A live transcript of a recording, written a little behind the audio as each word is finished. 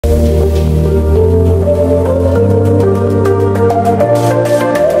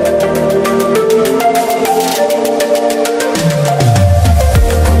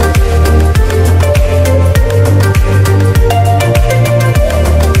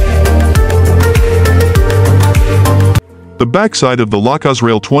The backside of the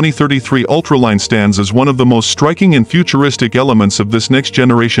LakasRail 2033 UltraLine stands as one of the most striking and futuristic elements of this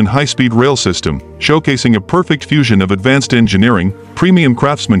next-generation high-speed rail system, showcasing a perfect fusion of advanced engineering, premium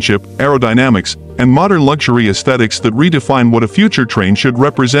craftsmanship, aerodynamics, and modern luxury aesthetics that redefine what a future train should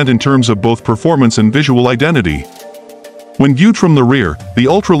represent in terms of both performance and visual identity. When viewed from the rear, the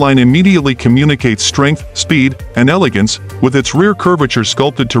UltraLine immediately communicates strength, speed, and elegance, with its rear curvature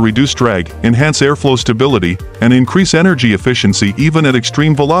sculpted to reduce drag, enhance airflow stability, and increase energy efficiency even at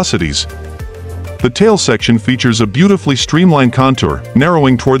extreme velocities. The tail section features a beautifully streamlined contour,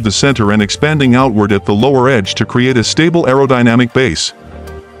 narrowing toward the center and expanding outward at the lower edge to create a stable aerodynamic base.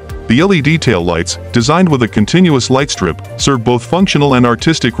 The LED tail lights, designed with a continuous light strip, serve both functional and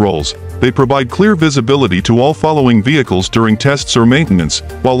artistic roles. They provide clear visibility to all following vehicles during tests or maintenance,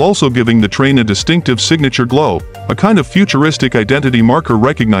 while also giving the train a distinctive signature glow, a kind of futuristic identity marker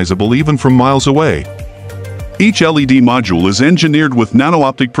recognizable even from miles away. Each LED module is engineered with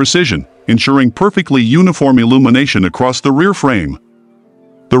nano-optic precision, ensuring perfectly uniform illumination across the rear frame.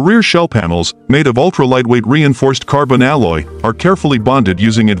 The rear shell panels, made of ultra-lightweight reinforced carbon alloy, are carefully bonded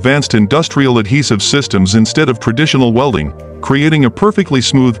using advanced industrial adhesive systems instead of traditional welding, creating a perfectly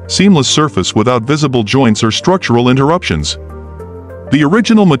smooth, seamless surface without visible joints or structural interruptions. The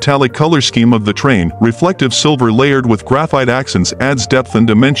original metallic color scheme of the train, reflective silver layered with graphite accents, adds depth and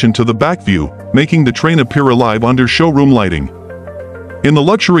dimension to the back view, making the train appear alive under showroom lighting. In the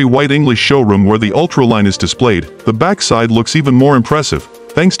luxury white English showroom where the UltraLine is displayed, the backside looks even more impressive,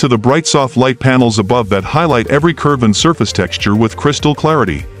 thanks to the bright soft light panels above that highlight every curve and surface texture with crystal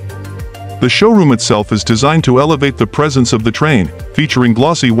clarity. The showroom itself is designed to elevate the presence of the train, featuring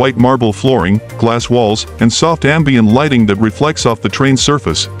glossy white marble flooring, glass walls, and soft ambient lighting that reflects off the train's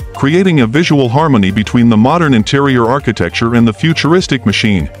surface, creating a visual harmony between the modern interior architecture and the futuristic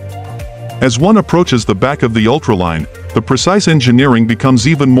machine. As one approaches the back of the UltraLine, the precise engineering becomes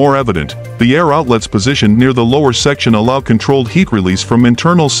even more evident. The air outlets positioned near the lower section allow controlled heat release from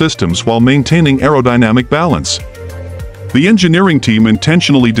internal systems while maintaining aerodynamic balance. The engineering team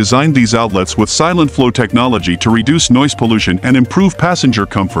intentionally designed these outlets with silent flow technology to reduce noise pollution and improve passenger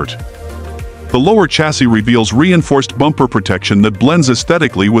comfort. The lower chassis reveals reinforced bumper protection that blends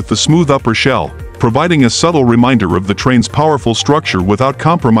aesthetically with the smooth upper shell, providing a subtle reminder of the train's powerful structure without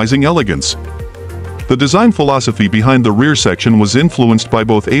compromising elegance. The design philosophy behind the rear section was influenced by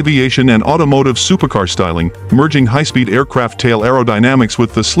both aviation and automotive supercar styling, merging high-speed aircraft tail aerodynamics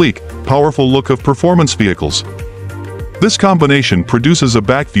with the sleek, powerful look of performance vehicles. This combination produces a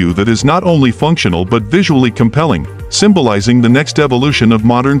back view that is not only functional but visually compelling, symbolizing the next evolution of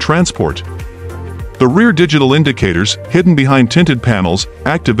modern transport. The rear digital indicators, hidden behind tinted panels,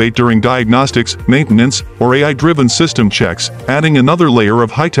 activate during diagnostics, maintenance, or AI-driven system checks, adding another layer of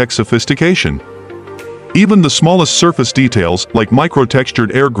high-tech sophistication. Even the smallest surface details, like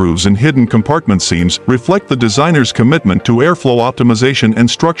micro-textured air grooves and hidden compartment seams, reflect the designer's commitment to airflow optimization and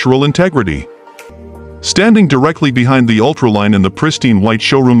structural integrity. Standing directly behind the UltraLine in the pristine white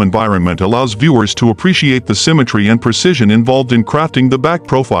showroom environment allows viewers to appreciate the symmetry and precision involved in crafting the back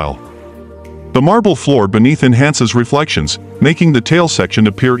profile. The marble floor beneath enhances reflections, making the tail section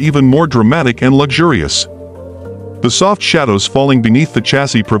appear even more dramatic and luxurious. The soft shadows falling beneath the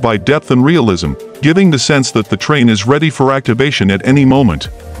chassis provide depth and realism, giving the sense that the train is ready for activation at any moment.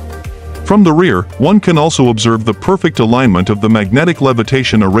 From the rear, one can also observe the perfect alignment of the magnetic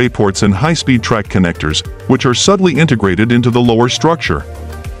levitation array ports and high-speed track connectors, which are subtly integrated into the lower structure.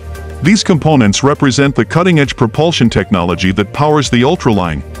 These components represent the cutting-edge propulsion technology that powers the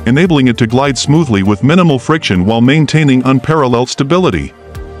UltraLine, enabling it to glide smoothly with minimal friction while maintaining unparalleled stability.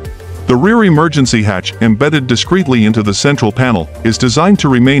 The rear emergency hatch, embedded discreetly into the central panel, is designed to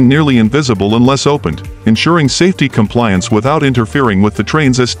remain nearly invisible unless opened, ensuring safety compliance without interfering with the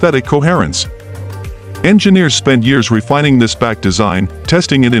train's aesthetic coherence. Engineers spent years refining this back design,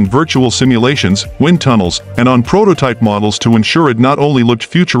 testing it in virtual simulations, wind tunnels, and on prototype models to ensure it not only looked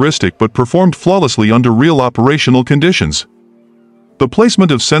futuristic but performed flawlessly under real operational conditions. The placement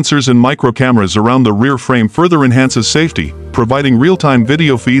of sensors and microcameras around the rear frame further enhances safety, providing real-time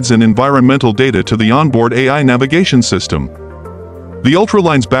video feeds and environmental data to the onboard AI navigation system. The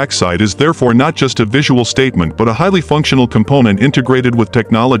UltraLine's backside is therefore not just a visual statement but a highly functional component integrated with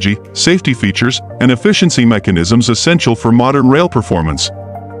technology, safety features, and efficiency mechanisms essential for modern rail performance.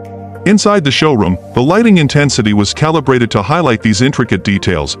 Inside the showroom, the lighting intensity was calibrated to highlight these intricate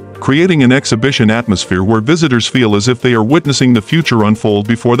details, creating an exhibition atmosphere where visitors feel as if they are witnessing the future unfold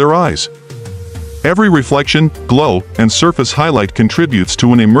before their eyes. Every reflection, glow, and surface highlight contributes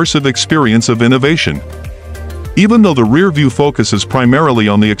to an immersive experience of innovation. Even though the rear view focuses primarily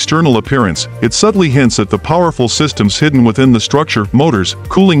on the external appearance, it subtly hints at the powerful systems hidden within the structure: motors,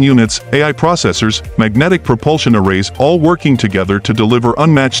 cooling units, AI processors, magnetic propulsion arrays, all working together to deliver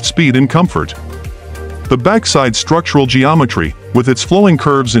unmatched speed and comfort. The backside structural geometry, with its flowing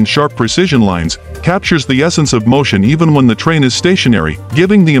curves and sharp precision lines, captures the essence of motion even when the train is stationary,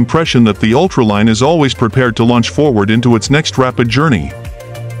 giving the impression that the UltraLine is always prepared to launch forward into its next rapid journey.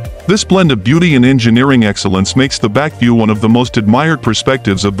 This blend of beauty and engineering excellence makes the back view one of the most admired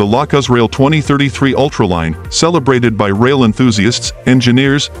perspectives of the LakasRail 2033 UltraLine, celebrated by rail enthusiasts,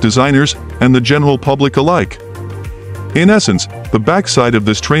 engineers, designers, and the general public alike. In essence, the backside of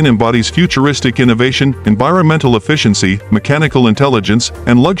this train embodies futuristic innovation, environmental efficiency, mechanical intelligence,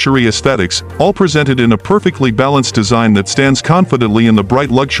 and luxury aesthetics, all presented in a perfectly balanced design that stands confidently in the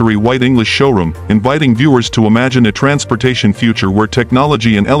bright luxury white English showroom, inviting viewers to imagine a transportation future where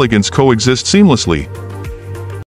technology and elegance coexist seamlessly.